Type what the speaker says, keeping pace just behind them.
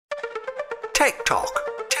Tech Talk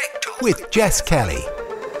with Jess Kelly.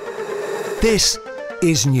 This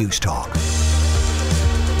is News Talk.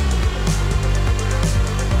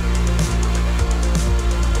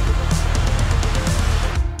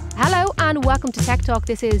 Hello and welcome to Tech Talk.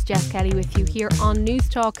 This is Jess Kelly with you here on News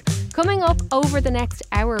Talk. Coming up over the next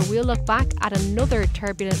hour, we'll look back at another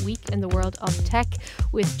turbulent week in the world of tech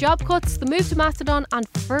with job cuts, the move to Mastodon and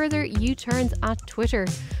further U-turns at Twitter.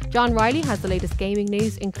 John Riley has the latest gaming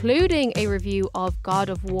news, including a review of God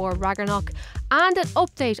of War Ragnarok and an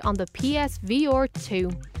update on the PSVR 2.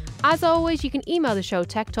 As always, you can email the show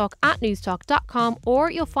techtalk@newstalk.com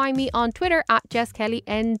or you'll find me on Twitter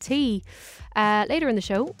 @JessKellyNT. Later in the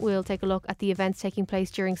show, we'll take a look at the events taking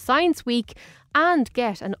place during Science Week and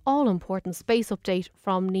get an all-important space update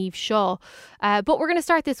from Niamh Shaw. But we're going to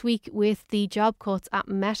start this week with the job cuts at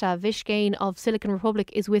Meta. Vish Gain of Silicon Republic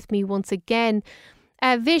is with me once again.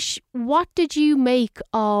 Vish, what did you make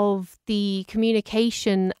of the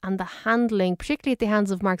communication and the handling, particularly at the hands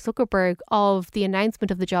of Mark Zuckerberg, of the announcement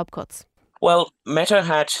of the job cuts? Well, Meta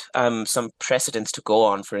had some precedents to go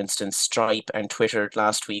on. For instance, Stripe and Twitter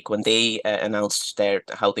last week, when they announced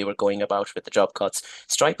how they were going about with the job cuts.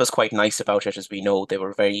 Stripe was quite nice about it, as we know. They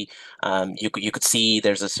were very, you could see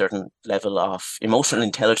there's a certain level of emotional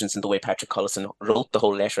intelligence in the way Patrick Collison wrote the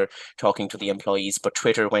whole letter talking to the employees. But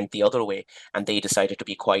Twitter went the other way, and they decided to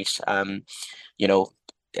be quite,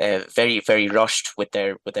 very, very rushed with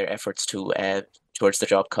their efforts to towards the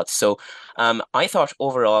job cuts. So I thought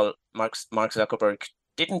overall Mark Zuckerberg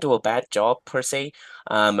didn't do a bad job per se,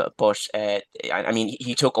 but I mean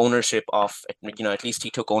he took ownership of, at least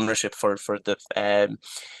he took ownership for the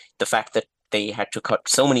fact that they had to cut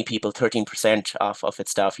so many people, 13% off of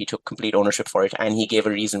its staff. He took complete ownership for it, and he gave a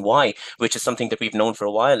reason why, which is something that we've known for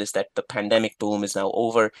a while, is that the pandemic boom is now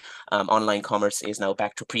over. Online commerce is now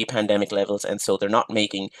back to pre-pandemic levels, and so they're not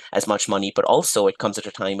making as much money. But also it comes at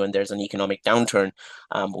a time when there's an economic downturn,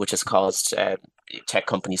 which has caused tech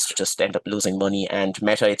companies to just end up losing money. And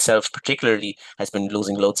Meta itself particularly has been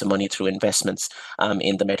losing loads of money through investments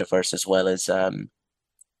in the metaverse, as well as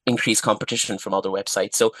increased competition from other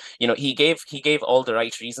websites. So he gave all the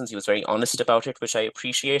right reasons. He was very honest about it, which I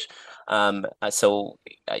appreciate. And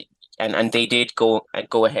they did go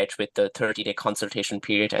ahead with the 30-day consultation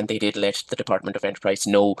period, and they did let the Department of Enterprise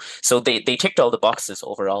know. So they ticked all the boxes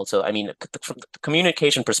overall. So I mean, from the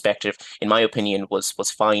communication perspective, in my opinion, was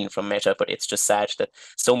fine from Meta, but it's just sad that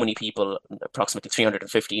so many people, approximately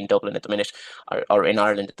 350 in Dublin at the minute, or in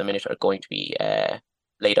Ireland at the minute, are going to be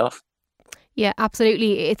laid off. Yeah,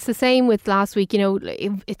 absolutely. It's the same with last week.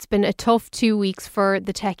 It's been a tough 2 weeks for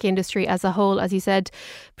the tech industry as a whole, as you said,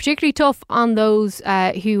 particularly tough on those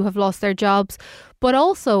who have lost their jobs. But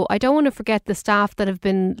also, I don't want to forget the staff that have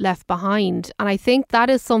been left behind. And I think that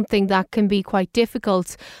is something that can be quite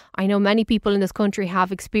difficult. I know many people in this country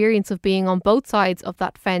have experience of being on both sides of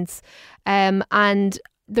that fence. And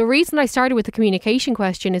the reason I started with the communication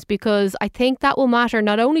question is because I think that will matter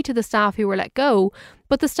not only to the staff who were let go,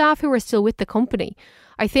 but the staff who are still with the company.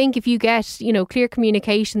 I think if you get, clear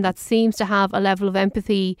communication that seems to have a level of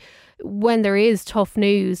empathy when there is tough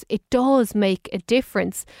news, it does make a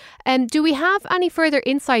difference. Do we have any further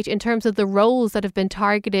insight in terms of the roles that have been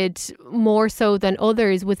targeted more so than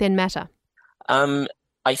others within Meta?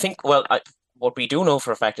 I think, what we do know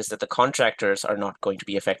for a fact is that the contractors are not going to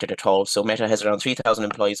be affected at all. So Meta has around 3,000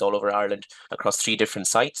 employees all over Ireland across 3 different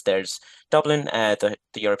sites. There's Dublin, the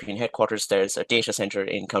European headquarters, there's a data centre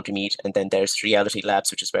in County Meath, and then there's Reality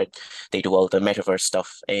Labs, which is where they do all the metaverse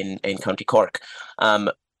stuff in County Cork.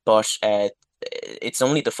 But it's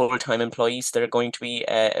only the full-time employees that are going to be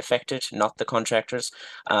affected, not the contractors.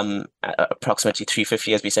 Approximately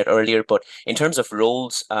 350, as we said earlier. But in terms of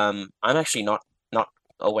roles, I'm actually not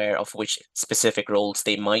aware of which specific roles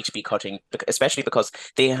they might be cutting, especially because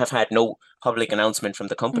they have had no public announcement from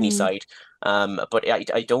the company side. But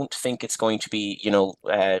I don't think it's going to be,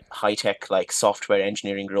 high tech like software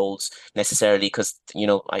engineering roles necessarily, because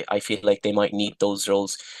I feel like they might need those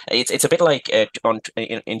roles. It's a bit like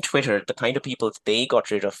in Twitter, the kind of people they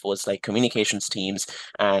got rid of was like communications teams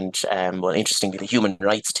and interestingly the human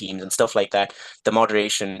rights teams and stuff like that. The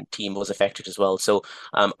moderation team was affected as well. So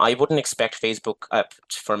I wouldn't expect Facebook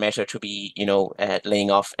for Meta to be laying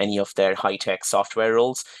off any of their high tech software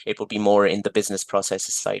roles. It would be more in the business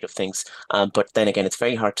processes side of things. But then again, it's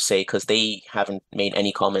very hard to say because they haven't made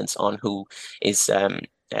any comments on who is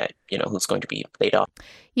who's going to be laid off.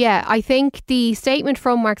 Yeah, I think the statement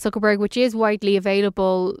from Mark Zuckerberg, which is widely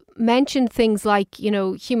available, mentioned things like,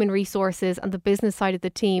 human resources and the business side of the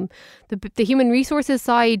team. The human resources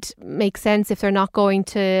side makes sense if they're not going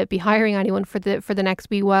to be hiring anyone for the next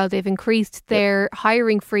wee while. They've increased their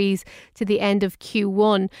hiring freeze to the end of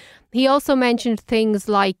Q1. He also mentioned things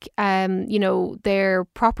like, their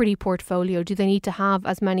property portfolio. Do they need to have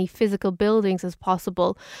as many physical buildings as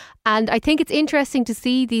possible? And I think it's interesting to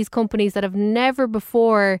see these companies that have never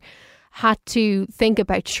before had to think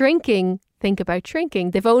about shrinking.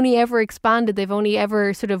 They've only ever expanded. They've only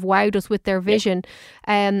ever sort of wowed us with their vision.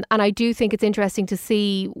 And I do think it's interesting to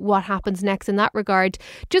see what happens next in that regard.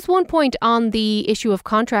 Just one point on the issue of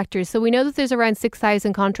contractors. So we know that there's around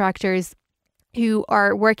 6,000 contractors who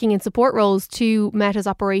are working in support roles to Meta's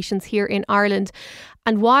operations here in Ireland.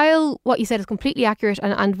 And while what you said is completely accurate,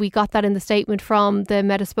 and we got that in the statement from the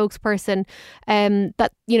Meta spokesperson,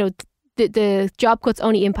 that, the job cuts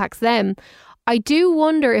only impacts them, I do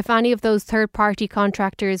wonder if any of those third-party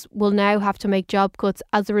contractors will now have to make job cuts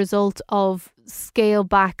as a result of scale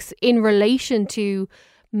backs in relation to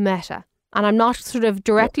Meta. And I'm not sort of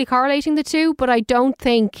directly correlating the two, but I don't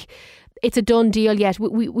think it's a done deal yet.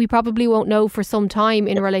 We probably won't know for some time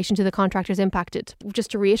in relation to the contractors impacted.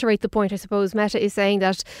 Just to reiterate the point, I suppose Meta is saying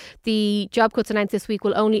that the job cuts announced this week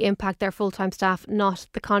will only impact their full-time staff, not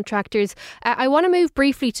the contractors. I want to move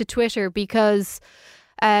briefly to Twitter because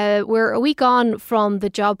we're a week on from the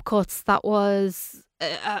job cuts. That was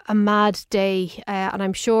a mad day, and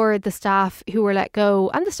I'm sure the staff who were let go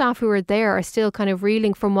and the staff who were there are still kind of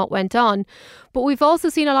reeling from what went on. But we've also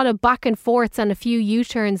seen a lot of back and forths and a few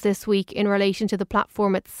U-turns this week in relation to the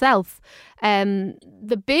platform itself.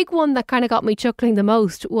 The big one that kind of got me chuckling the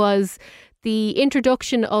most was the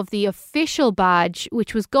introduction of the official badge,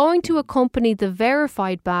 which was going to accompany the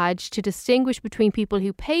verified badge to distinguish between people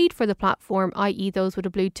who paid for the platform, i.e. those with a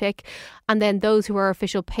blue tick, and then those who are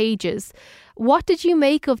official pages. What did you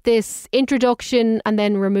make of this introduction and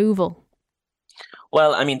then removal?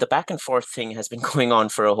 Well, I mean, the back and forth thing has been going on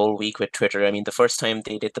for a whole week with Twitter. I mean, the first time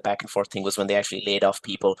they did the back and forth thing was when they actually laid off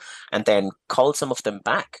people and then called some of them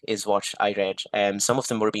back, is what I read. Some of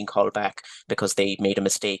them were being called back because they made a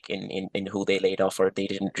mistake in who they laid off, or they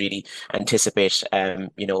didn't really anticipate,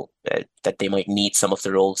 that they might need some of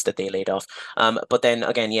the roles that they laid off. But then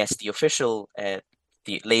again, yes,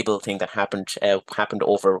 the label thing that happened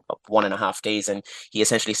over 1.5 days, and he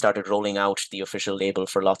essentially started rolling out the official label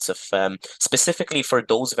for lots of specifically for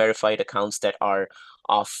those verified accounts that are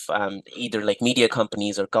of either like media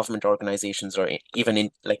companies or government organizations or even in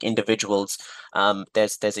like individuals.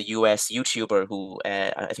 There's a US YouTuber who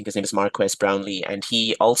I think his name is Marquez Brownlee, and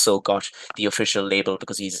he also got the official label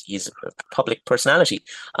because he's a public personality.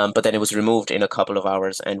 But then it was removed in a couple of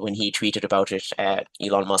hours, and when he tweeted about it,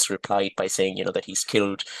 Elon Musk replied by saying, that he's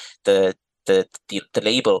killed the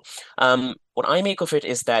label. What I make of it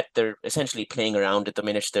is that they're essentially playing around at the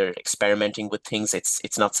minute. They're experimenting with things.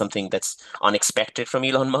 It's not something that's unexpected from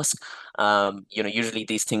Elon Musk. Usually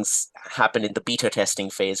these things happen in the beta testing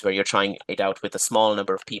phase where you're trying it out with a small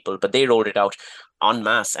number of people, but they rolled it out en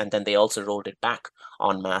masse, and then they also rolled it back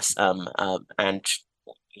en masse. And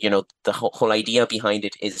the whole idea behind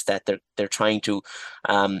it is that they're trying to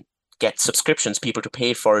get subscriptions, people to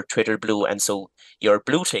pay for Twitter Blue, and so your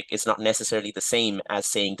blue tick is not necessarily the same as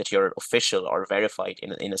saying that you're official or verified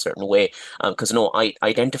in a certain way, because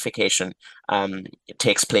identification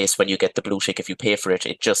takes place when you get the blue tick. If you pay for it,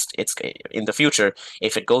 it's in the future,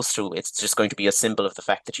 if it goes through, it's just going to be a symbol of the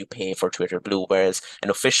fact that you pay for Twitter Blue, whereas an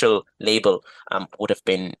official label would have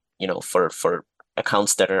been for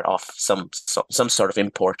accounts that are of some sort of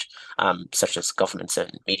import, such as governments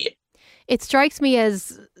and media. It strikes me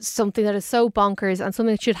as something that is so bonkers and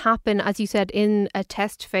something that should happen, as you said, in a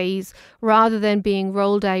test phase rather than being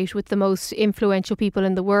rolled out with the most influential people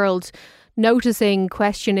in the world, noticing,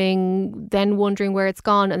 questioning, then wondering where it's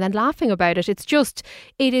gone and then laughing about it.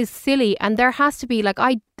 It is silly. And there has to be,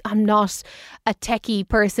 I'm not a techie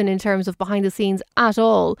person in terms of behind the scenes at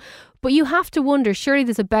all. But you have to wonder, surely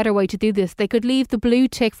there's a better way to do this. They could leave the blue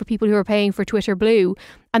tick for people who are paying for Twitter Blue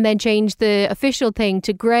and then change the official thing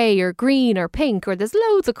to grey or green or pink, or there's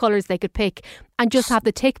loads of colours they could pick, and just have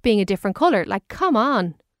the tick being a different colour. Come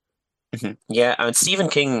on. Mm-hmm. Yeah, and Stephen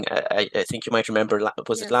King, I think you might remember,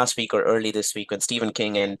 was it last week or early this week, when Stephen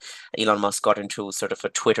King and Elon Musk got into sort of a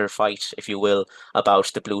Twitter fight, if you will,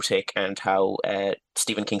 about the blue tick and how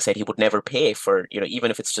Stephen King said he would never pay for,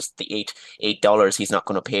 even if it's just the $8, he's not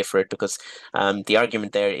going to pay for it, because the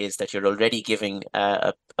argument there is that you're already giving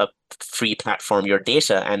a free platform your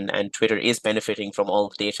data, and Twitter is benefiting from all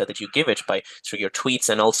the data that you give it through your tweets,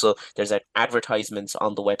 and also there's advertisements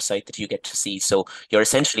on the website that you get to see. So you're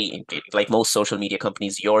essentially, like most social media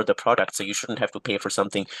companies, you're the product, so you shouldn't have to pay for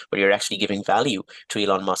something where you're actually giving value to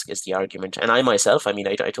Elon Musk, is the argument. And I myself, I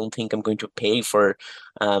don't think I'm going to pay for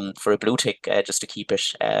a blue tick just to keep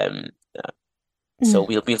it. So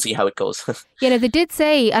we'll see how it goes. Yeah, they did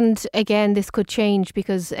say, and again, this could change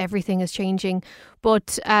because everything is changing,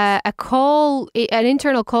 but reports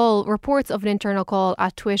of an internal call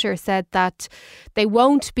at Twitter said that they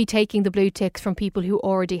won't be taking the blue ticks from people who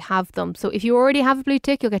already have them. So if you already have a blue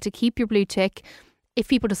tick, you'll get to keep your blue tick. If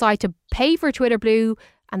people decide to pay for Twitter Blue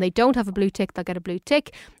and they don't have a blue tick, they'll get a blue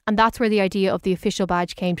tick. And that's where the idea of the official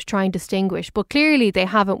badge came, to try and distinguish. But clearly they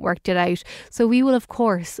haven't worked it out. So we will, of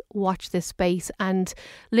course, watch this space and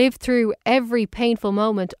live through every painful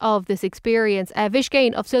moment of this experience. Vish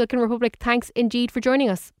Gain of Silicon Republic, thanks indeed for joining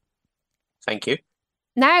us. Thank you.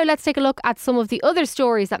 Now let's take a look at some of the other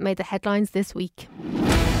stories that made the headlines this week.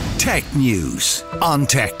 Tech News on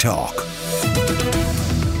Tech Talk.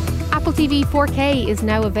 Apple TV 4K is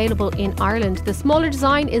now available in Ireland. The smaller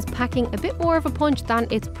design is packing a bit more of a punch than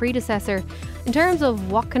its predecessor. In terms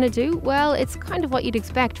of what can it do? Well, it's kind of what you'd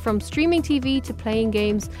expect, from streaming TV to playing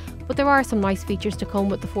games, but there are some nice features to come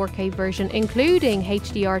with the 4K version, including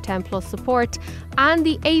HDR10 Plus support and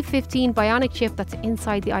the A15 Bionic chip that's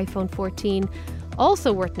inside the iPhone 14.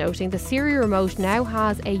 Also worth noting, the Siri remote now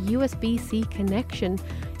has a USB-C connection.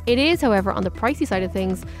 It is, however, on the pricey side of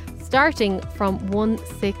things, starting from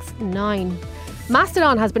 $169.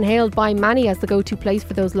 Mastodon has been hailed by many as the go-to place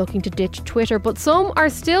for those looking to ditch Twitter, but some are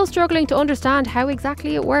still struggling to understand how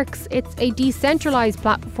exactly it works. It's a decentralized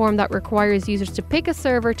platform that requires users to pick a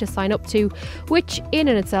server to sign up to, which in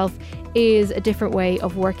and itself is a different way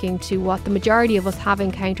of working to what the majority of us have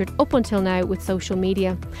encountered up until now with social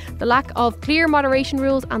media. The lack of clear moderation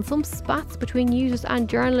rules and some spats between users and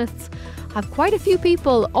journalists have quite a few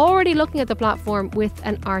people already looking at the platform with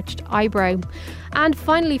an arched eyebrow. And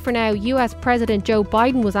finally, for now, US President Joe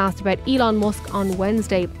Biden was asked about Elon Musk on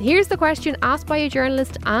Wednesday. Here's the question asked by a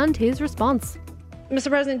journalist and his response. Mr.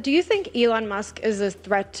 President, do you think Elon Musk is a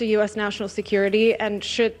threat to US national security, and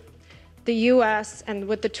should the US, and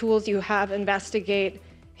with the tools you have, investigate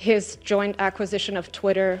his joint acquisition of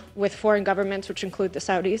Twitter with foreign governments, which include the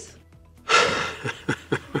Saudis?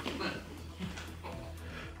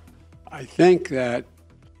 I think that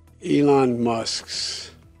Elon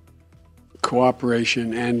Musk's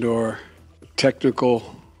cooperation and/or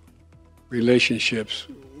technical relationships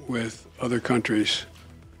with other countries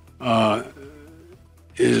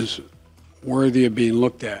is worthy of being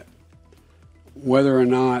looked at. Whether or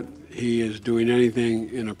not he is doing anything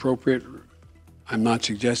inappropriate, I'm not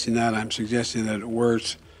suggesting that. I'm suggesting that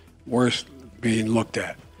it's worth being looked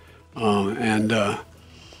at. But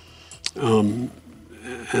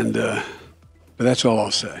that's all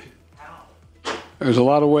I'll say. There's a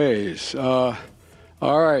lot of ways. All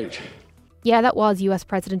right. Yeah, that was US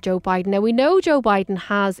President Joe Biden. Now, we know Joe Biden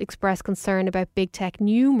has expressed concern about big tech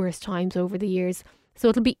numerous times over the years. So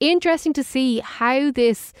it'll be interesting to see how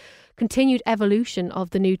this continued evolution of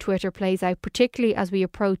the new Twitter plays out, particularly as we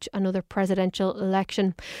approach another presidential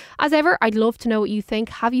election. As ever, I'd love to know what you think.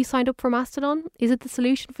 Have you signed up for Mastodon? Is it the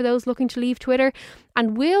solution for those looking to leave Twitter?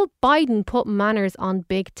 And will Biden put manners on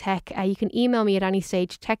big tech? You can email me at any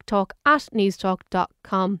stage,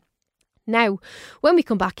 techtalk@newstalk.com. Now, when we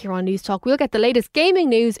come back here on News Talk, we'll get the latest gaming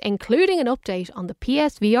news, including an update on the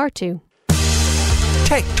PSVR 2.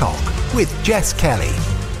 Tech Talk with Jess Kelly.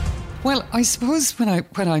 Well, I suppose when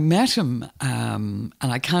I met him, and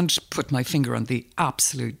I can't put my finger on the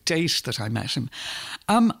absolute date that I met him,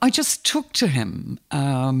 I just took to him.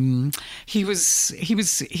 He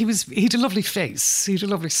had a lovely face. He had a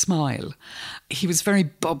lovely smile. He was very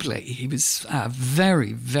bubbly. He was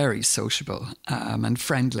very, very sociable and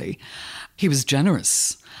friendly. He was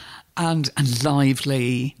generous and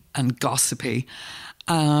lively and gossipy,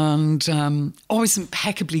 and always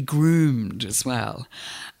impeccably groomed as well.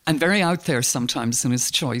 And very out there sometimes in his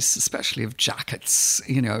choice, especially of jackets.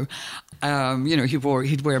 He'd wear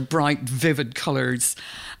bright, vivid colours,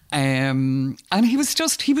 and he was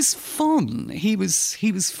fun. He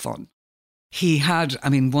was fun. He had,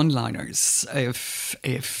 one-liners.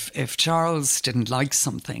 If Charles didn't like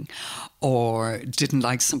something, or didn't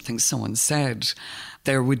like something someone said,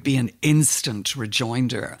 there would be an instant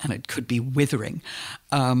rejoinder and it could be withering,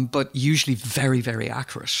 but usually very, very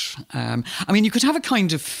accurate. I mean, you could have a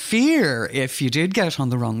kind of fear if you did get on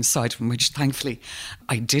the wrong side, from which thankfully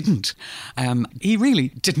I didn't. He really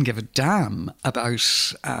didn't give a damn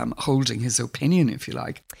about holding his opinion, if you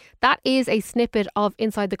like. That is a snippet of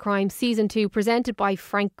Inside the Crime Season 2, presented by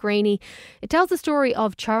Frank Graney. It tells the story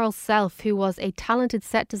of Charles Self, who was a talented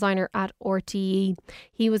set designer at RTE.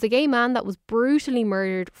 He was a gay man that was brutally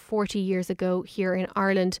murdered 40 years ago here in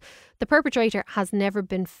Ireland. The perpetrator has never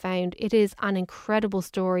been found. It is an incredible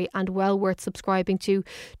story and well worth subscribing to.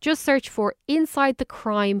 Just search for Inside the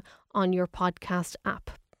Crime on your podcast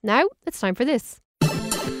app. Now it's time for this.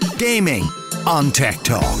 Gaming on Tech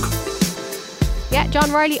Talk. Yeah,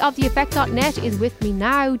 John Riley of TheEffect.net is with me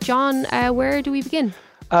now. John, where do we begin?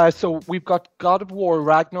 So we've got God of War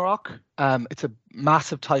Ragnarok. It's a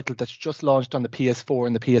massive title that's just launched on the PS4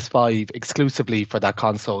 and the PS5 exclusively for that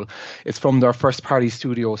console. It's from their first party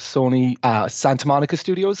studio, Sony Santa Monica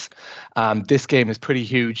Studios. This game is pretty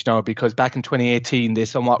huge now because back in 2018 they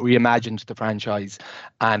somewhat reimagined the franchise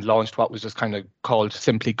and launched what was just kind of called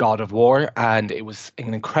simply God of War, and it was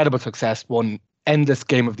an incredible success, won endless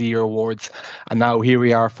Game of the Year awards, and now here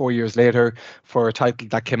we are 4 years later for a title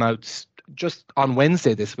that came out just on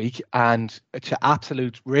Wednesday this week, and to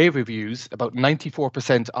absolute rave reviews, about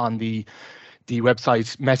 94% on the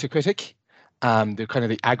website Metacritic, the kind of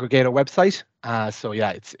the aggregator website. So yeah,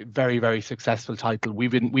 it's a very, very successful title. We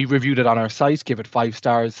reviewed it on our site, give it 5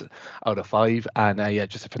 stars out of 5, and yeah,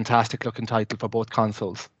 just a fantastic looking title for both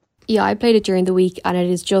consoles. Yeah, I played it during the week and it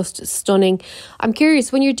is just stunning. I'm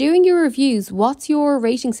curious, when you're doing your reviews, what's your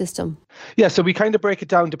rating system? Yeah, so we kind of break it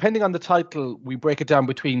down, depending on the title, we break it down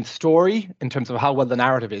between story in terms of how well the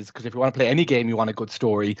narrative is. Because if you want to play any game, you want a good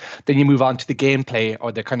story. Then you move on to the gameplay,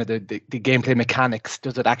 or the kind of the gameplay mechanics.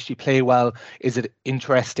 Does it actually play well? Is it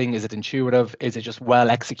interesting? Is it intuitive? Is it just well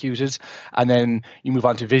executed? And then you move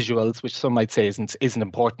on to visuals, which some might say isn't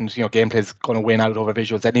important. You know, gameplay is going to win out over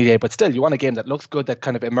visuals any day, but still, you want a game that looks good, that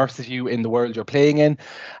kind of immerses you in the world you're playing in.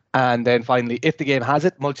 And then finally, if the game has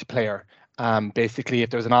it, multiplayer. Basically, if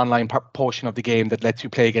there's an online portion of the game that lets you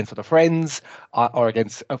play against other friends or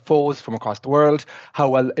against foes from across the world, how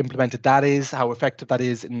well implemented that is, how effective that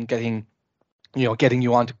is in getting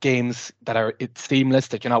you onto games that are seamless,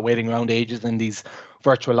 that you're not waiting around ages in these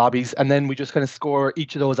virtual lobbies. And then we just kind of score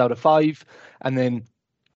each of those out of 5, and then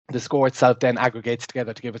the score itself then aggregates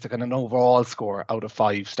together to give us a kind of an overall score out of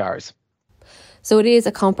 5 stars. So it is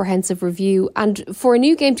a comprehensive review, and for a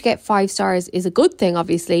new game to get 5 stars is a good thing,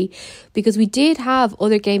 obviously, because we did have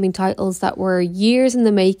other gaming titles that were years in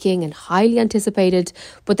the making and highly anticipated,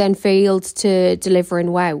 but then failed to deliver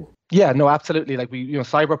in WoW. Yeah, no, absolutely. Like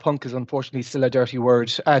Cyberpunk is unfortunately still a dirty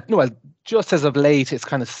word. Just as of late, it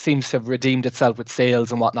kind of seems to have redeemed itself with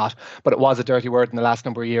sales and whatnot, but it was a dirty word in the last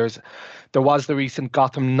number of years. There was the recent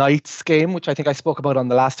Gotham Knights game, which I think I spoke about on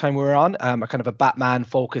the last time we were on, a kind of a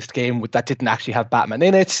Batman-focused game that didn't actually have Batman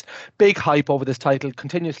in it. Big hype over this title,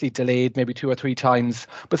 continuously delayed maybe 2 or 3 times,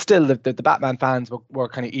 but still the Batman fans were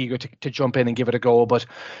kind of eager to jump in and give it a go. But,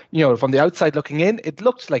 from the outside looking in, it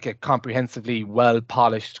looked like a comprehensively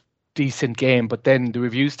well-polished, decent game, but then the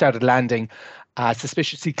reviews started landing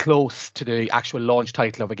suspiciously close to the actual launch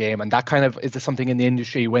title of a game, and that kind of is something in the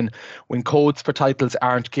industry when codes for titles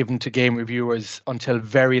aren't given to game reviewers until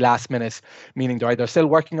very last minute, meaning they're either still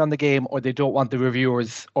working on the game or they don't want the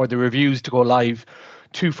reviewers or the reviews to go live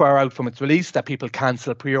too far out from its release, that people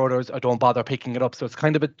cancel pre-orders or don't bother picking it up. So it's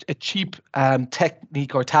kind of a cheap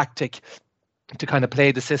technique or tactic to kind of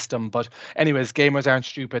play the system. But anyways, gamers aren't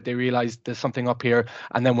stupid. They realized there's something up here,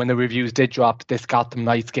 and then when the reviews did drop, this Gotham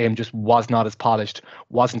Knights game just was not as polished,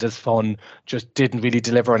 wasn't as fun, just didn't really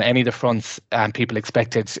deliver on any of the fronts people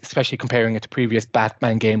expected, especially comparing it to previous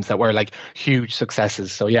Batman games that were like huge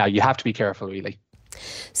successes. So yeah, you have to be careful, really.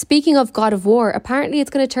 Speaking of God of War, apparently it's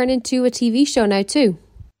going to turn into a TV show now too.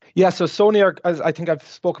 Yeah, so Sony are, as I think I've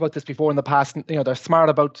spoke about this before in the past, they're smart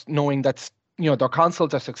about knowing that their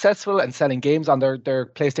consoles are successful, and selling games on their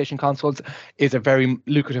PlayStation consoles is a very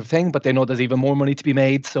lucrative thing, but they know there's even more money to be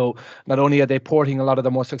made. So not only are they porting a lot of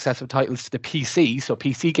the more successful titles to the PC, so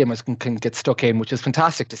PC gamers can get stuck in, which is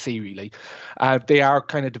fantastic to see, really. They are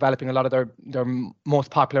kind of developing a lot of their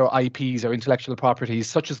most popular IPs or intellectual properties,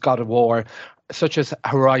 such as God of War, such as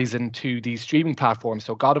Horizon, to these streaming platforms.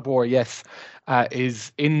 So God of War, yes,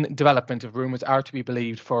 is in development, if rumors are to be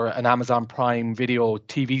believed, for an Amazon Prime Video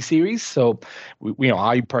TV series. So,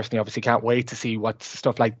 I personally obviously can't wait to see what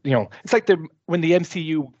stuff like, it's like when the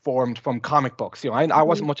MCU formed from comic books. I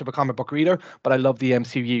wasn't much of a comic book reader, but I love the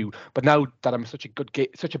MCU. But now that I'm such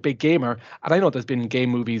a big gamer, and I know there's been game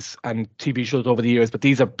movies and TV shows over the years, but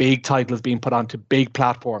these are big titles being put onto big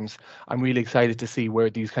platforms. I'm really excited to see where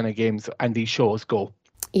these kind of games and these shows go.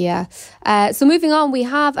 Yeah. So moving on, we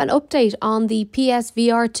have an update on the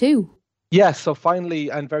PSVR 2. Yeah, so finally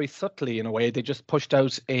and very subtly in a way, they just pushed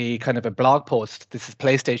out a kind of a blog post. This is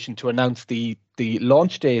PlayStation to announce the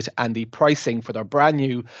launch date and the pricing for their brand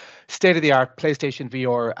new state-of-the-art PlayStation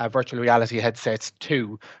VR virtual reality headset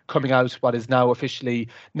 2, coming out what is now officially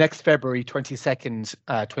next February 22nd,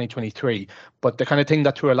 2023. But the kind of thing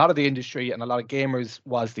that threw a lot of the industry and a lot of gamers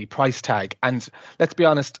was the price tag. And let's be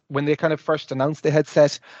honest, when they kind of first announced the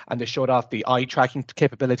headset and they showed off the eye tracking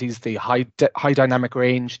capabilities, the high dynamic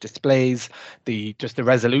range displays, the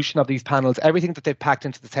resolution of these panels, everything that they've packed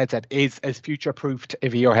into this headset is as future-proofed a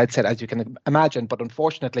VR headset as you can imagine. But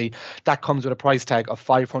unfortunately, that comes with a price tag of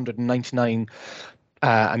 €599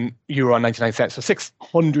 and euro 99 cents, so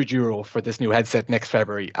 €600 for this new headset next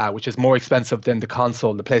February, which is more expensive than the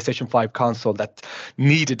PlayStation 5 console that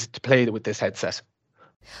needed to play with this headset.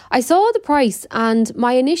 I saw the price, and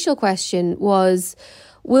my initial question was,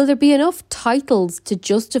 will there be enough titles to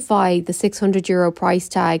justify the €600 price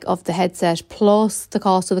tag of the headset plus the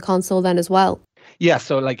cost of the console then as well? Yeah,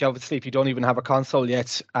 so like obviously if you don't even have a console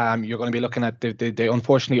yet, you're going to be looking at they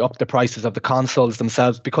unfortunately upped the prices of the consoles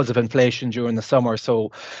themselves because of inflation during the summer.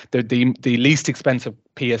 So the least expensive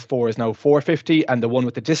PS4 is now €450 and the one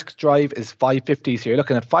with the disc drive is €550. So you're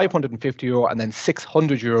looking at €550 and then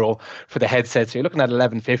 €600 for the headset. So you're looking at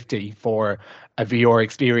 €1150 for a VR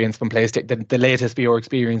experience from PlayStation, the latest VR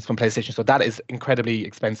experience from PlayStation. So that is incredibly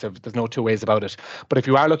expensive. There's no two ways about it. But if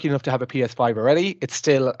you are lucky enough to have a PS5 already, it's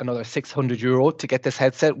still another €600 to get this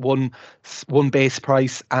headset, one base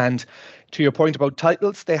price. And to your point about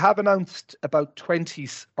titles, they have announced about 20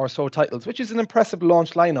 or so titles, which is an impressive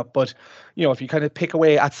launch lineup. But, if you kind of pick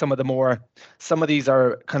away at some of these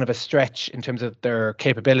are kind of a stretch in terms of their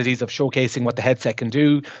capabilities of showcasing what the headset can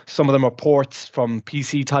do. Some of them are ports from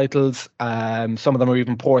PC titles. Some of them are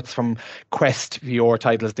even ports from Quest VR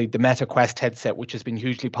titles, the Meta Quest headset, which has been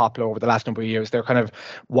hugely popular over the last number of years. They're kind of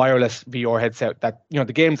wireless VR headset that, the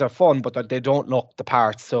games are fun, but they don't look the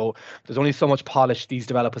part. So there's only so much polish these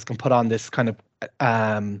developers can put on this kind of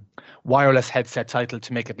wireless headset title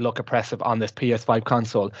to make it look impressive on this PS5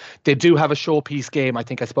 console. They do have a showpiece game, I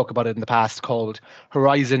think I spoke about it in the past, called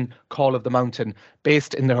Horizon Call of the Mountain,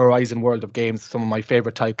 based in the Horizon world of games. Some of my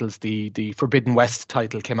favorite titles, the Forbidden West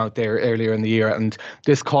title came out there earlier in the year, and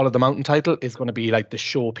this Call of the Mountain title is going to be like the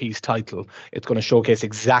showpiece title. It's going to showcase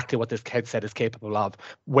exactly what this headset is capable of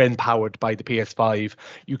when powered by the PS5.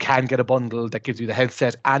 You can get a bundle that gives you the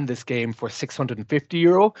headset and this game for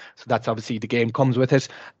 €650. So that's obviously the game comes with it.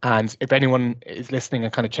 And if anyone is listening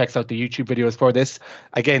and kind of checks out the YouTube videos for this,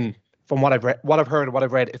 again, from what I've heard, what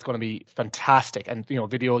I've read, it's going to be fantastic. And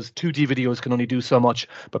 2D videos can only do so much.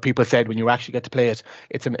 But people said when you actually get to play it,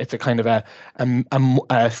 it's a kind of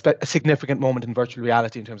a significant moment in virtual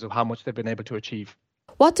reality in terms of how much they've been able to achieve.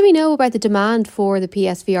 What do we know about the demand for the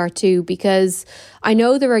PSVR 2? Because I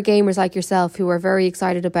know there are gamers like yourself who are very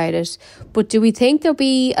excited about it, but do we think there'll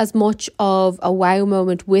be as much of a wow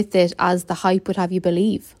moment with it as the hype would have you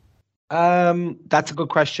believe? That's a good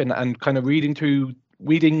question. And kind of reading through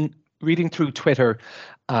Twitter,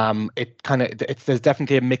 there's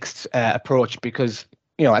definitely a mixed approach because,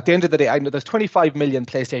 at the end of the day, I know there's 25 million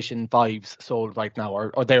PlayStation 5s sold right now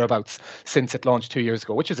or thereabouts since it launched 2 years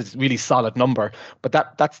ago, which is a really solid number. But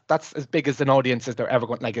that's as big as an audience as they're ever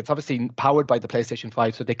going. Like, it's obviously powered by the PlayStation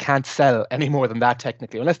 5, so they can't sell any more than that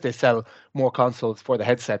technically, unless they sell more consoles for the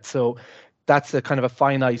headset. So that's a kind of a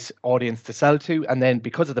finite audience to sell to. And then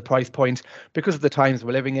because of the price point, because of the times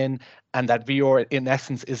we're living in, and that VR in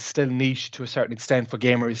essence is still niche to a certain extent for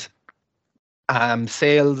gamers,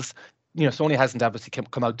 sales, Sony hasn't obviously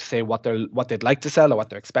come out to say what they'd like to sell or what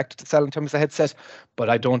they're expected to sell in terms of headset, but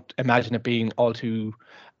I don't imagine it being all too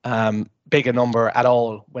big a number at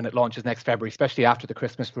all when it launches next February, especially after the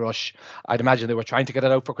Christmas rush. I'd imagine they were trying to get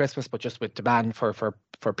it out for Christmas, but just with demand for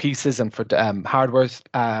pieces and for hardware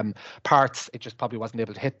parts, it just probably wasn't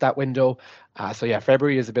able to hit that window. So yeah,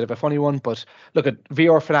 February is a bit of a funny one, but look, at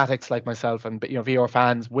VR fanatics like myself and VR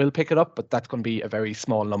fans will pick it up, but that's going to be a very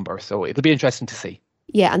small number. So it'll be interesting to see.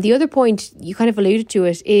 Yeah, and the other point, you kind of alluded to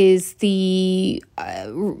it, is the,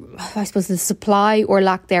 I suppose, the supply or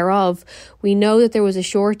lack thereof. We know that there was a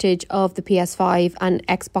shortage of the PS5 and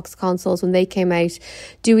Xbox consoles when they came out.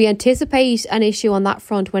 Do we anticipate an issue on that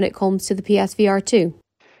front when it comes to the PSVR 2?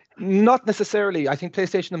 Not necessarily. I think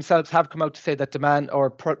PlayStation themselves have come out to say that demand or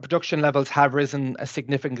production levels have risen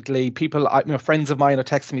significantly. People, friends of mine are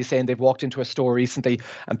texting me saying they've walked into a store recently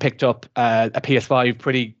and picked up a PS5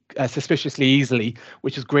 pretty suspiciously easily,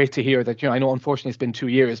 which is great to hear. That, I know unfortunately it's been 2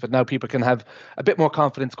 years, but now people can have a bit more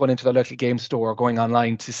confidence going into their local game store or going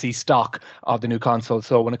online to see stock of the new console.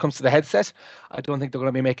 So when it comes to the headset, I don't think they're going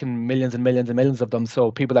to be making millions and millions and millions of them.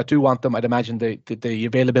 So people that do want them, I'd imagine the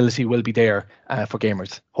availability will be there for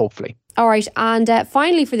gamers, hopefully. All right, and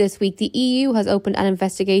finally for this week, the EU has opened an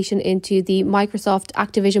investigation into the Microsoft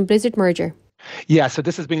Activision Blizzard merger. Yeah, so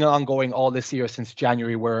this has been ongoing all this year since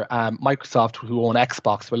January, where Microsoft, who own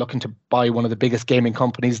Xbox, were looking to buy one of the biggest gaming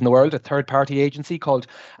companies in the world, a third-party agency called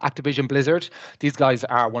Activision Blizzard. These guys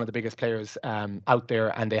are one of the biggest players out there,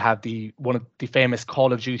 and they have one of the famous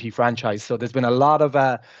Call of Duty franchise. So there's been a lot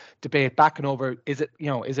of debate back and over. Is it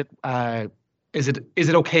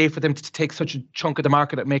okay for them to take such a chunk of the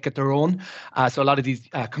market and make it their own? So a lot of these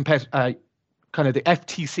kind of the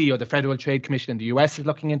FTC, or the Federal Trade Commission in the US, is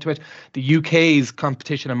looking into it. The UK's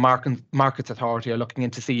Competition and Markets Authority are looking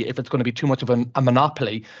into see if it's going to be too much of a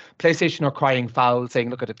monopoly. PlayStation are crying foul, saying,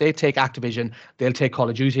 look, if they take Activision, they'll take Call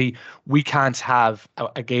of Duty. We can't have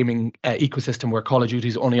a gaming ecosystem where Call of Duty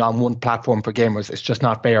is only on one platform for gamers. It's just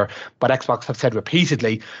not fair. But Xbox have said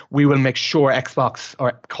repeatedly, we will make sure Xbox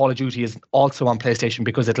or Call of Duty is also on PlayStation,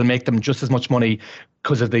 because it'll make them just as much money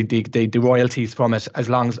because of the royalties from it, as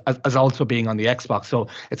long as also being on the Xbox. So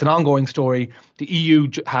it's an ongoing story. The EU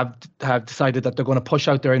have decided that they're going to push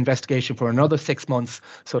out their investigation for another 6 months.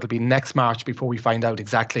 So it'll be next March before we find out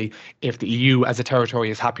exactly if the EU as a territory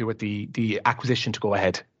is happy with the acquisition to go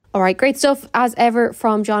ahead. All right, great stuff as ever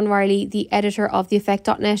from John Riley, the editor of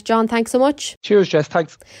TheEffect.net. John, thanks so much. Cheers, Jess.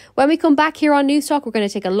 Thanks. When we come back here on Newstalk, we're going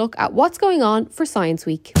to take a look at what's going on for Science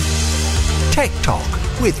Week. Tech Talk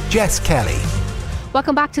with Jess Kelly.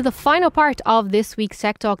 Welcome back to the final part of this week's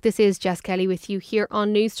Tech Talk. This is Jess Kelly with you here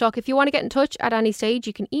on Newstalk. If you want to get in touch at any stage,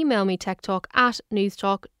 you can email me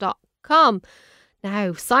techtalk@newstalk.com.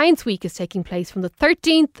 Now, Science Week is taking place from the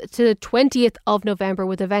 13th to the 20th of November,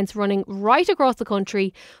 with events running right across the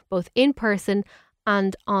country, both in person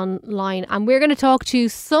and online. And we're going to talk to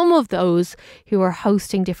some of those who are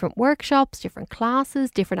hosting different workshops, different classes,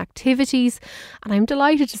 different activities. And I'm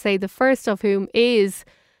delighted to say the first of whom is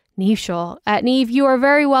Niamh Shaw. Niamh, you are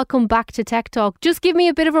very welcome back to Tech Talk. Just give me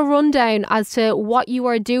a bit of a rundown as to what you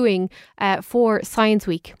are doing for Science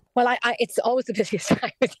Week. Well, it's always the busiest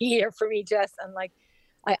time of the year for me, Jess. And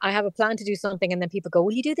I have a plan to do something, and then people go,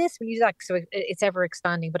 will you do this? Will you do that? So it's ever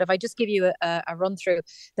expanding. But if I just give you a run through,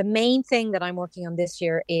 the main thing that I'm working on this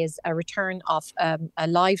year is a return of a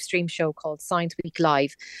live stream show called Science Week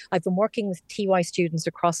Live. I've been working with TY students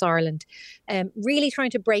across Ireland, really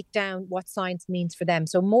trying to break down what science means for them.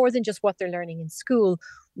 So more than just what they're learning in school,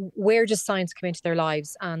 where does science come into their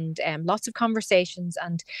lives? And lots of conversations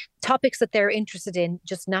and topics that they're interested in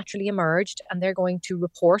just naturally emerged, and they're going to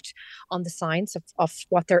report on the science of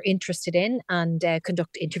what they're interested in, and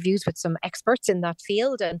conduct interviews with some experts in that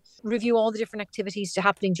field, and review all the different activities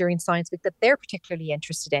happening during Science Week that they're particularly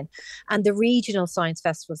interested in, and the regional science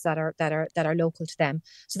festivals that are local to them.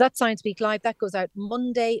 So that's Science Week Live. That goes out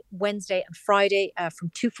Monday, Wednesday and Friday from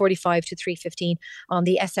 2:45 to 3:15 on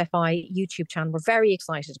the SFI YouTube channel. We're very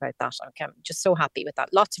excited about that. I'm just so happy with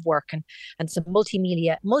that. Lots of work and some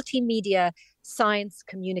multimedia science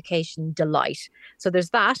communication delight. So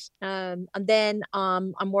there's that. And then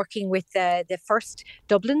I'm working with the first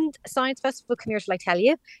Dublin Science Festival. Come here till I tell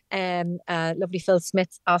you. Lovely Phil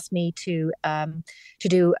Smith asked me to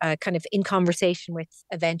do a kind of in conversation with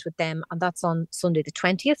event with them, and that's on Sunday the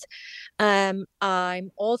 20th. I'm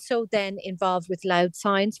also then involved with Loud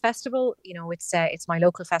Science Festival. It's my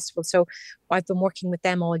local festival, so I've been working with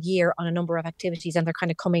them all year on a number of activities, and they're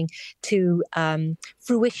kind of coming to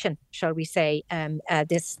fruition, shall we say,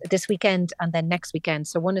 this weekend and then next weekend.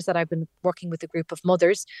 So one is that I've been working with a group of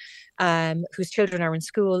mothers whose children are in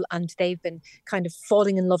school, and they've been kind of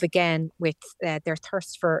falling in love again with their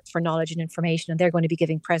thirst for knowledge and information, and they're going to be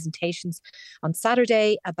giving presentations on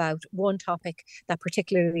Saturday about one topic that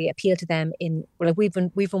particularly appealed to them. We've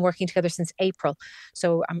been working together since April,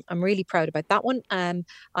 so I'm really proud about that one. I'm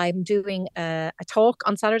doing a talk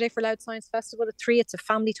on Saturday for Loud Science Festival at 3. It's a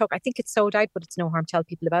family talk. I think it's sold out, but it's no harm. Tell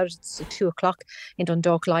people about it. It's at 2:00. o'clock in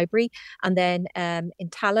Dundalk Library. And then in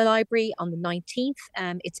Tala Library on the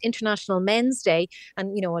 19th, it's International Men's Day.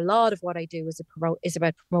 And, a lot of what I do is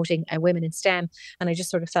about promoting women in STEM. And I just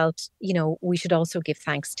sort of felt, we should also give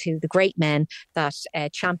thanks to the great men that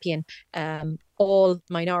champion all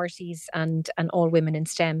minorities and all women in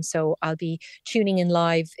STEM. So I'll be tuning in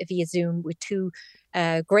live via Zoom with two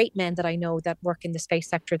great men that I know that work in the space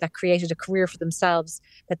sector, that created a career for themselves,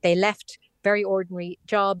 that they left very ordinary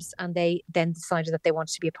jobs and they then decided that they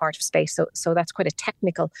wanted to be a part of space. So that's quite a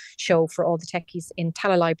technical show for all the techies in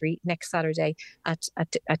Tala Library next Saturday at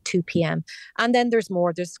 2 p.m. And then there's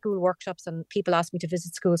school workshops, and people ask me to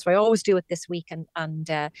visit schools. So I always do it this week, and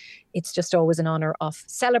it's just always an honour of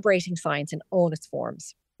celebrating science in all its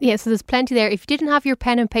forms. Yeah, so there's plenty there. If you didn't have your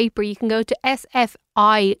pen and paper, you can go to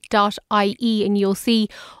sfi.ie and you'll see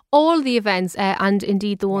all the events and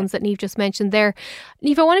indeed the ones that Niamh just mentioned there.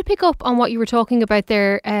 Niamh, I want to pick up on what you were talking about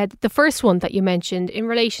there, the first one that you mentioned in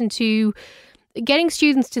relation to getting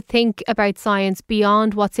students to think about science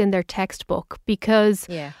beyond what's in their textbook, because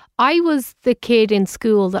I was the kid in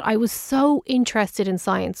school that I was so interested in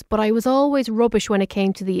science, but I was always rubbish when it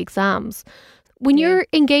came to the exams. When you're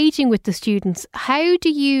engaging with the students, how do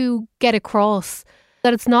you get across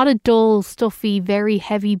that it's not a dull, stuffy, very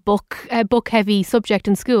heavy book-heavy subject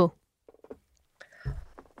in school?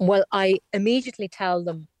 Well, I immediately tell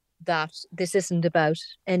them that this isn't about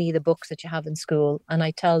any of the books that you have in school. And I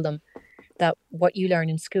tell them that what you learn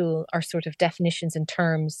in school are sort of definitions and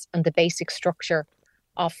terms and the basic structure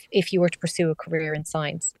of if you were to pursue a career in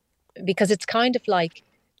science. Because it's kind of like,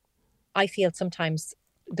 I feel sometimes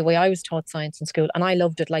the way I was taught science in school, and I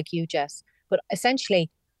loved it like you, Jess, but essentially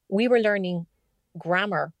we were learning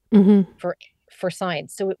grammar for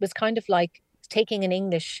science. So it was kind of like taking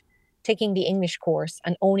the English course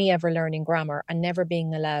and only ever learning grammar and never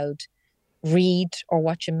being allowed read or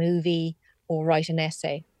watch a movie or write an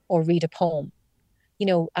essay or read a poem,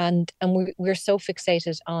 and we're so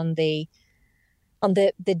fixated on the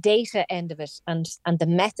data end of it and the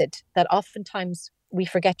method that oftentimes we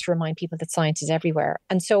forget to remind people that science is everywhere.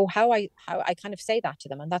 And so how I kind of say that to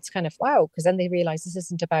them, and that's kind of wow, because then they realize this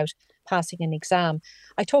isn't about passing an exam.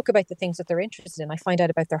 I talk about the things that they're interested in. I find out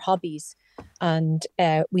about their hobbies, and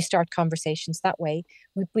we start conversations that way.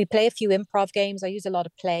 We play a few improv games. I use a lot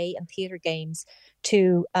of play and theatre games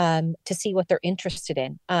to see what they're interested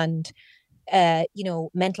in. And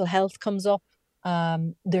mental health comes up.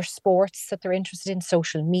 There's sports that they're interested in,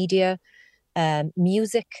 social media,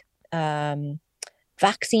 music,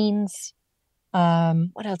 vaccines.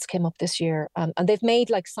 What else came up this year? And they've made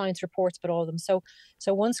like science reports, but all of them. So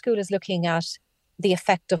one school is looking at the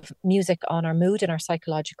effect of music on our mood and our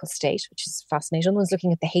psychological state, which is fascinating. Another one's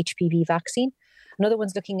looking at the HPV vaccine. Another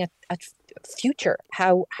one's looking at future,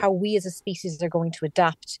 how we as a species are going to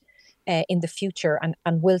adapt in the future,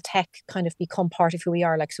 and will tech kind of become part of who we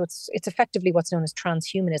are? Like, so it's effectively what's known as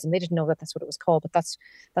transhumanism. They didn't know that that's what it was called, but that's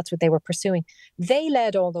what they were pursuing. They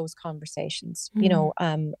led all those conversations.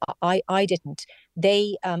 I didn't.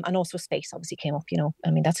 They and also space obviously came up.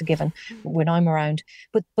 That's a given when I'm around.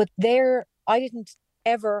 But I didn't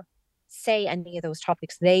ever say any of those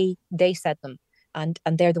topics. They said them. And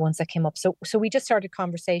they're the ones that came up. So we just started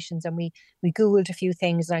conversations, and we Googled a few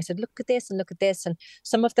things, and I said, look at this and look at this. And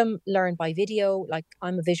some of them learn by video. Like,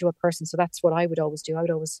 I'm a visual person, so that's what I would always do. I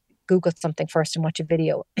would always Google something first and watch a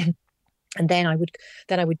video. And then I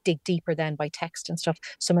would dig deeper then by text and stuff.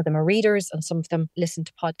 Some of them are readers and some of them listen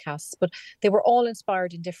to podcasts, but they were all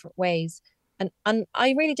inspired in different ways. And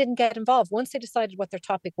I really didn't get involved. Once they decided what their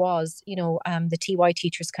topic was, the TY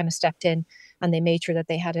teachers kind of stepped in and they made sure that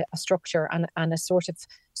they had a structure and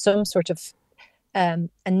some sort of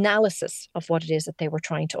analysis of what it is that they were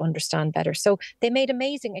trying to understand better. So they made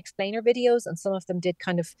amazing explainer videos, and some of them did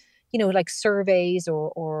kind of, like surveys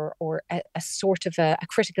or a sort of a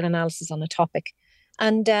critical analysis on a topic.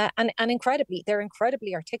 And incredibly, they're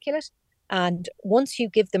incredibly articulate. And once you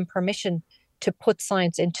give them permission to put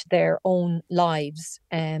science into their own lives,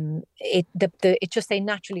 it just, they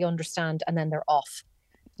naturally understand, and then they're off,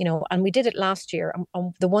 and we did it last year.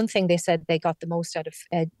 And the one thing they said they got the most out of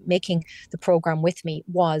making the program with me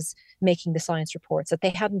was making the science reports, that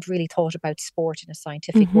they hadn't really thought about sport in a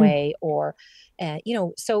scientific way, or,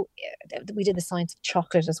 so we did the science of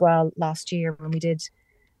chocolate as well last year when we did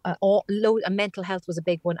mental health was a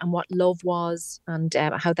big one, and what love was, and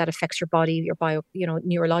how that affects your body, your bio,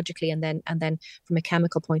 neurologically, and then from a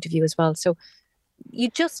chemical point of view as well. So you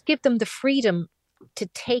just give them the freedom to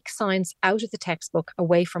take science out of the textbook,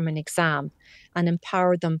 away from an exam, and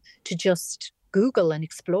empower them to just Google and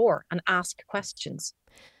explore and ask questions.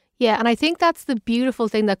 Yeah, and I think that's the beautiful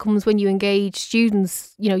thing that comes when you engage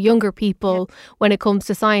students, younger people, when it comes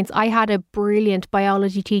to science. I had a brilliant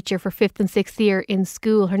biology teacher for 5th and 6th year in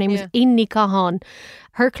school. Her name was Inni Kahan.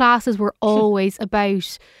 Her classes were always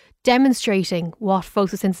about demonstrating what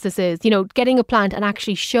photosynthesis is, getting a plant and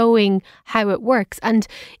actually showing how it works. And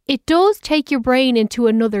it does take your brain into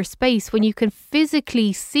another space when you can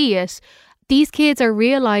physically see it. These kids are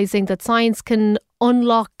realising that science can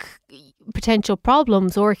unlock potential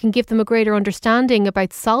problems, or it can give them a greater understanding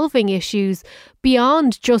about solving issues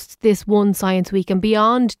beyond just this one science week and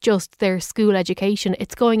beyond just their school education.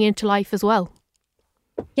 It's going into life as well.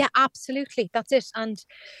 Yeah, absolutely. That's it. And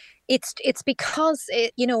it's because,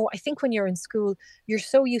 I think when you're in school, you're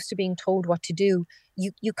so used to being told what to do.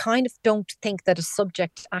 You kind of don't think that a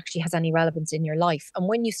subject actually has any relevance in your life. And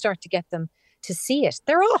when you start to get them to see it,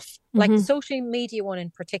 they're off. Like the social media one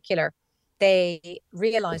in particular, they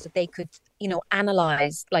realized that they could,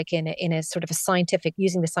 analyze, like in a sort of a scientific,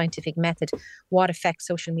 using the scientific method, what effect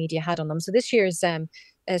social media had on them. So this year's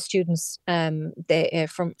students from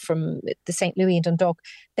the St. Louis and Dundalk,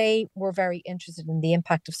 they were very interested in the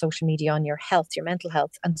impact of social media on your health, your mental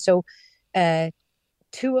health. And so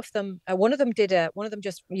two of them, one of them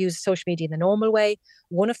just used social media in the normal way.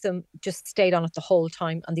 One of them just stayed on it the whole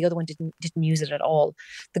time, and the other one didn't use it at all.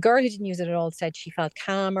 The girl who didn't use it at all said she felt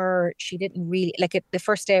calmer. She didn't really like it. The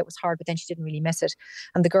first day it was hard, but then she didn't really miss it.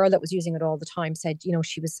 And the girl that was using it all the time said,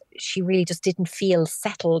 she really just didn't feel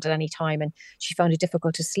settled at any time, and she found it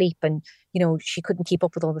difficult to sleep, and she couldn't keep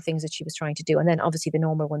up with all the things that she was trying to do. And then obviously the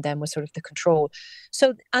normal one then was sort of the control.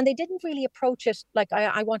 So, and they didn't really approach it like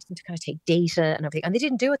I wanted them to kind of take data and everything, and they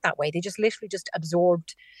didn't do it that way. They just literally just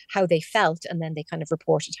absorbed how they felt, and then they kind of reported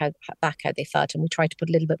back how they felt. And we tried to put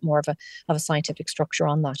a little bit more of a scientific structure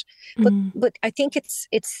on that. But I think it's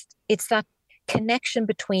that connection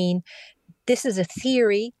between, this is a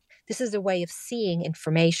theory, this is a way of seeing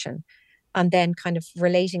information, and then kind of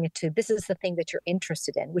relating it to, this is the thing that you're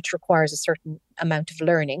interested in, which requires a certain amount of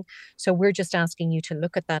learning. So we're just asking you to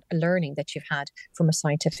look at that learning that you've had from a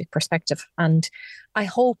scientific perspective. And I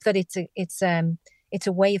hope that it's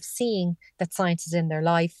a way of seeing that science is in their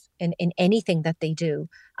life, in anything that they do,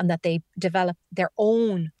 and that they develop their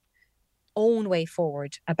own way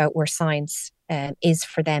forward about where science is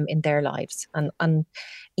for them in their lives. And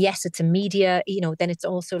yes, it's a media, then it's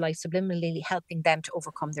also like subliminally helping them to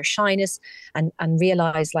overcome their shyness and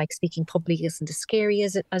realize, like, speaking publicly isn't as scary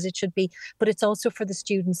as it should be. But it's also for the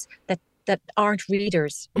students that aren't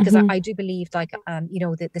readers, because I do believe, like,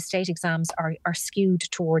 the state exams are skewed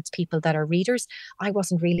towards people that are readers. I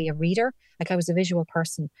wasn't really a reader, like I was a visual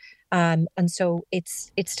person. And so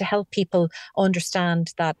it's to help people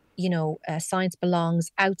understand that, science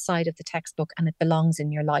belongs outside of the textbook, and it belongs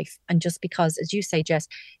in your life. And just because, as you say, Jess,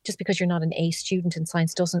 just because you're not an A student in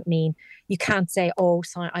science doesn't mean you can't say, oh,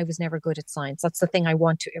 I was never good at science. That's the thing I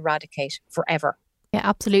want to eradicate forever. Yeah,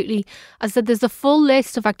 absolutely. As I said, there's a full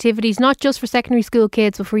list of activities, not just for secondary school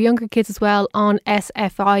kids, but for younger kids as well, on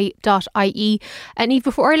sfi.ie. And Eve,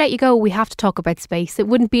 before I let you go, we have to talk about space. It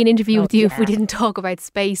wouldn't be an interview with you if we didn't talk about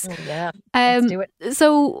space. Oh, yeah, let's do it.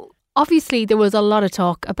 So obviously there was a lot of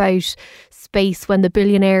talk about space when the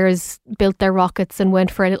billionaires built their rockets and went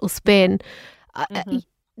for a little spin.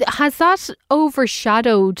 Has that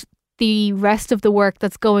overshadowed the rest of the work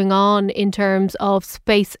that's going on in terms of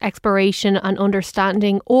space exploration and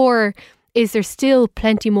understanding, or is there still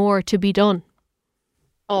plenty more to be done?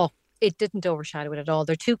 Oh, it didn't overshadow it at all.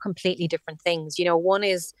 They're two completely different things. One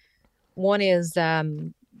is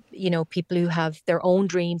people who have their own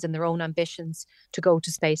dreams and their own ambitions to go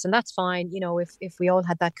to space, and that's fine. If we all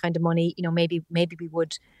had that kind of money, maybe we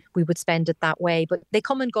would spend it that way. But they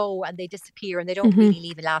come and go and they disappear, and they don't really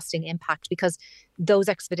leave a lasting impact, because those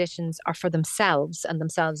expeditions are for themselves and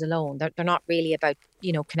themselves alone. They're not really about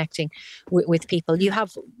connecting with people. You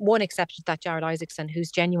have one exception, that Jared Isaacson,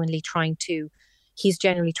 who's genuinely trying to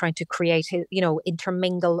create his,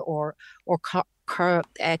 intermingle or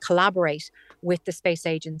collaborate with the space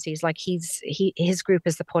agencies. Like his group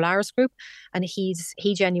is the Polaris group, and he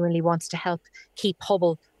genuinely wants to help keep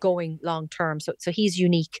Hubble going long term. So he's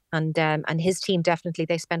unique, and his team, definitely,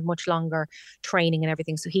 they spend much longer training and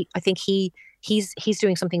everything. So I think he's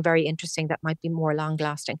doing something very interesting that might be more long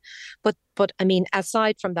lasting. But I mean,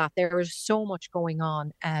 aside from that, there is so much going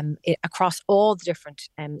on across all the different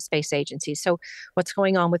space agencies. So what's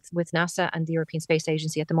going on with NASA and the European Space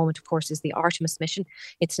Agency at the moment, of course, is the Artemis mission.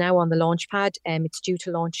 It's now on the launch pad. It's due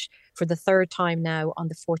to launch for the third time now on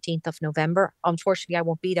the 14th of November. Unfortunately, I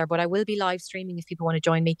won't be there, but I will be live streaming if people want to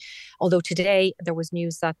join me. Although today there was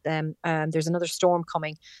news that there's another storm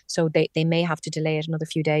coming, so they may have to delay it another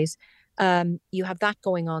few days. You have that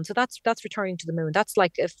going on. So that's returning to the moon. That's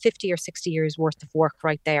like 50 or 60 years worth of work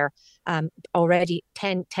right there. Already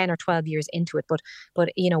 10 or 12 years into it. But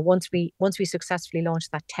once we successfully launch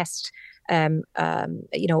that test,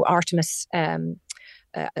 Artemis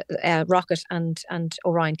rocket and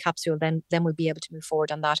Orion capsule, then we'll be able to move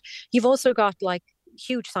forward on that. You've also got like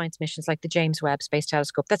huge science missions like the James Webb Space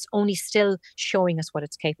Telescope that's only still showing us what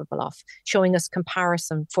it's capable of, showing us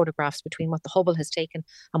comparison photographs between what the Hubble has taken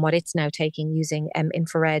and what it's now taking using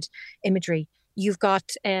infrared imagery. You've got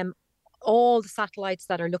all the satellites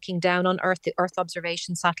that are looking down on Earth, the Earth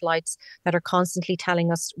observation satellites that are constantly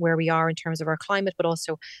telling us where we are in terms of our climate, but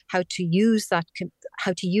also how to use that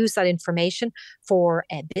information for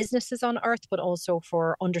businesses on Earth, but also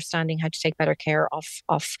for understanding how to take better care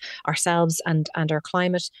of ourselves and our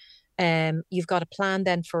climate. You've got a plan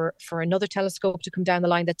then for another telescope to come down the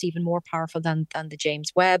line that's even more powerful than the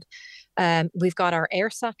James Webb. We've got our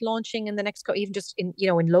AirSat launching in the next, even just in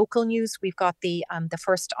local news, we've got the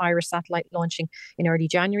first IRIS satellite launching in early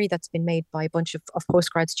January. That's been made by a bunch of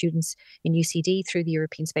postgrad students in UCD through the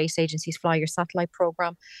European Space Agency's Fly Your Satellite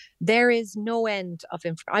program. There is no end of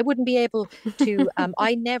I wouldn't be able to.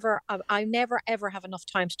 I never ever have enough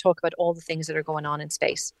time to talk about all the things that are going on in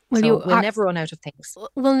space. We'll never run out of things.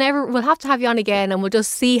 We'll have to have you on again, and we'll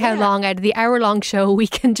just see how long out of the hour-long show we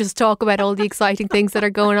can just talk about all the exciting things that are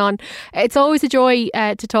going on. It's always a joy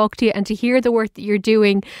to talk to you and to hear the work that you're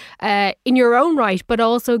doing in your own right, but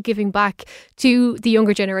also giving back to the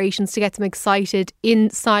younger generations to get them excited in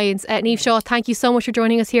science. Niamh Shaw, thank you so much for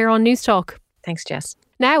joining us here on News Talk. Thanks, Jess.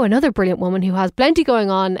 Now, another brilliant woman who has plenty going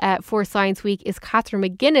on for Science Week is Catherine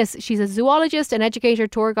McGuinness. She's a zoologist, an educator,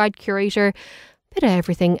 tour guide, curator, bit of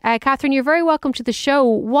everything. Catherine, you're very welcome to the show.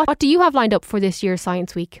 What do you have lined up for this year's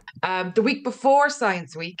Science Week? The week before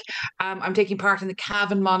Science Week, I'm taking part in the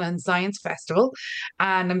Cavan Monaghan Science Festival,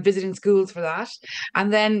 and I'm visiting schools for that.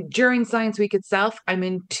 And then during Science Week itself, I'm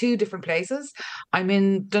in two different places. I'm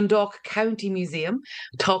in Dundalk County Museum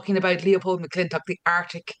talking about Leopold McClintock, the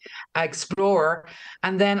Arctic explorer.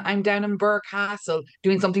 And then I'm down in Birr Castle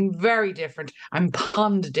doing something very different. I'm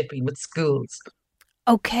pond dipping with schools.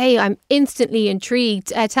 Okay, I'm instantly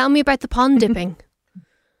intrigued. Tell me about the pond dipping.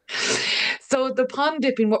 So the pond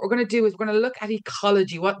dipping, what we're going to do is we're going to look at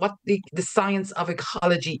ecology, what the science of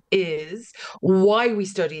ecology is, why we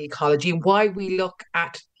study ecology, and why we look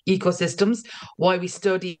at ecosystems, why we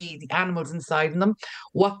study the animals inside them,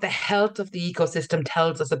 what the health of the ecosystem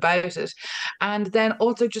tells us about it, and then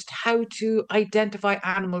also just how to identify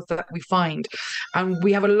animals that we find. And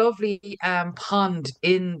we have a lovely pond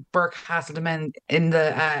in Birr Castle in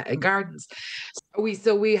the gardens.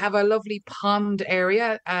 So we have a lovely pond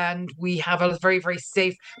area, and we have a very, very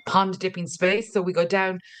safe pond dipping space. So we go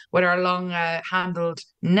down with our long handled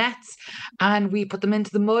nets, and we put them into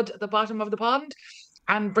the mud at the bottom of the pond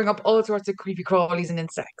and bring up all sorts of creepy crawlies and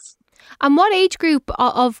insects. And what age group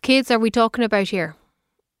of kids are we talking about here?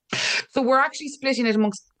 So we're actually splitting it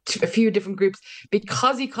amongst a few different groups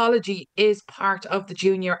because ecology is part of the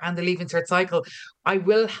junior and the Leaving Cert cycle. I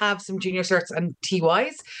will have some junior certs and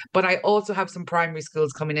TYs, but I also have some primary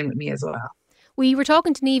schools coming in with me as well. We were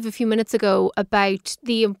talking to Niamh a few minutes ago about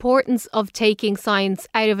the importance of taking science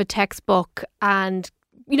out of a textbook and,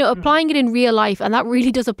 applying it in real life. And that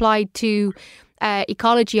really does apply to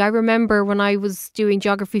ecology. I remember when I was doing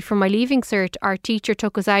geography for my Leaving Cert, our teacher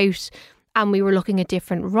took us out and we were looking at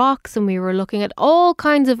different rocks and we were looking at all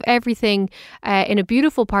kinds of everything in a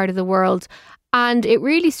beautiful part of the world. And it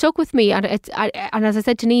really stuck with me. And as I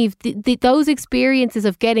said to Niamh, those experiences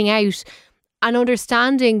of getting out and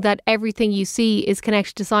understanding that everything you see is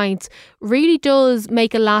connected to science really does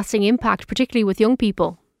make a lasting impact, particularly with young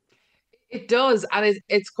people. It does. And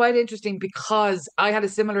it's quite interesting because I had a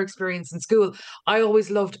similar experience in school. I always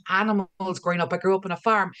loved animals growing up. I grew up on a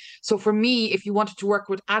farm. So for me, if you wanted to work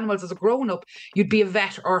with animals as a grown-up, you'd be a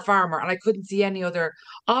vet or a farmer. And I couldn't see any other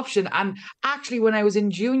option. And actually, when I was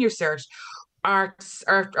in junior cert, our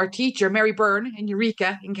teacher, Mary Byrne in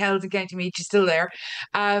Eureka in Kells and County Meath, she's still there.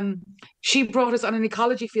 She brought us on an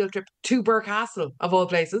ecology field trip to Birr Castle, of all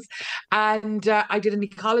places. And I did an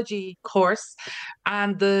ecology course.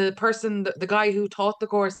 And the guy who taught the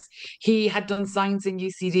course, he had done science in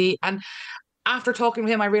UCD. And after talking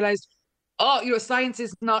to him, I realized, science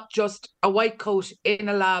is not just a white coat in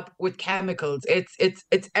a lab with chemicals.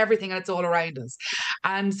 It's everything, and it's all around us.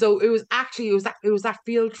 And so it was that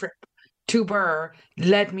field trip to Birr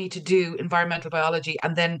led me to do environmental biology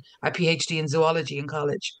and then a PhD in zoology in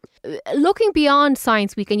college. Looking beyond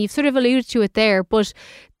Science Week, and you've sort of alluded to it there, but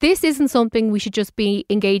this isn't something we should just be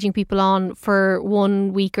engaging people on for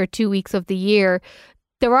 1 week or 2 weeks of the year.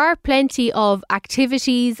 there are plenty of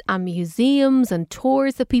activities and museums and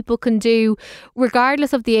tours that people can do,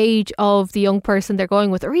 regardless of the age of the young person they're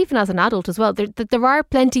going with, or even as an adult as well. There are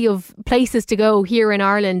plenty of places to go here in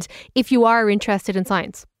Ireland if you are interested in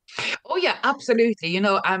science. Oh yeah, absolutely. You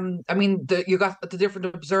mean, you got the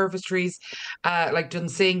different observatories, like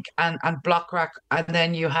Dunsink and Blockrock, and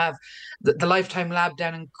then you have the Lifetime Lab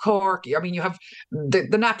down in Cork. I mean, you have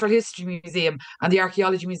the Natural History Museum and the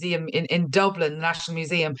Archaeology Museum in Dublin, the National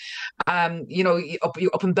Museum.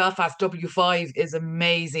 Up in Belfast, W5 is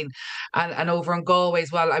amazing, and over in Galway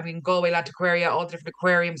as well. I mean, Galway Antiquaria, all the different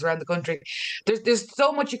aquariums around the country. There's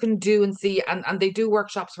so much you can do and see, and they do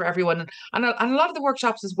workshops for everyone, and a lot of the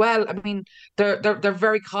workshops as well. I mean, they're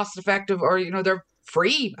very cost effective, or they're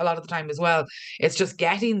free a lot of the time as well. It's just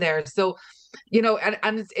getting there. So,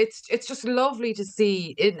 and it's just lovely to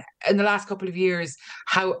see in the last couple of years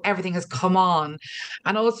how everything has come on,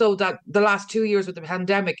 and also that the last 2 years with the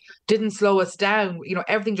pandemic didn't slow us down.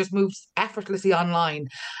 Everything just moves effortlessly online,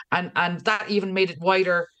 and that even made it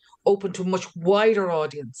open to a much wider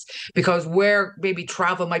audience, because where maybe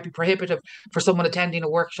travel might be prohibitive for someone attending a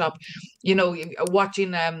workshop,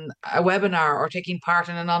 watching a webinar or taking part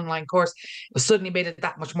in an online course suddenly made it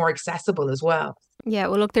that much more accessible as well. Yeah,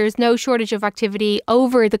 well, look, there's no shortage of activity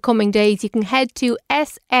over the coming days. You can head to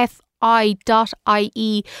sfi.ie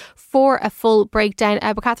for a full breakdown.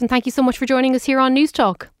 But Catherine, thank you so much for joining us here on News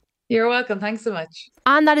Talk. You're welcome. Thanks so much.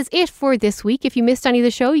 And that is it for this week. If you missed any of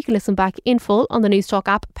the show, you can listen back in full on the News Talk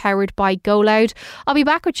app powered by Go Loud. I'll be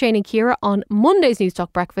back with Shane and Ciara on Monday's News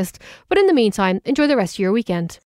Talk Breakfast. But in the meantime, enjoy the rest of your weekend.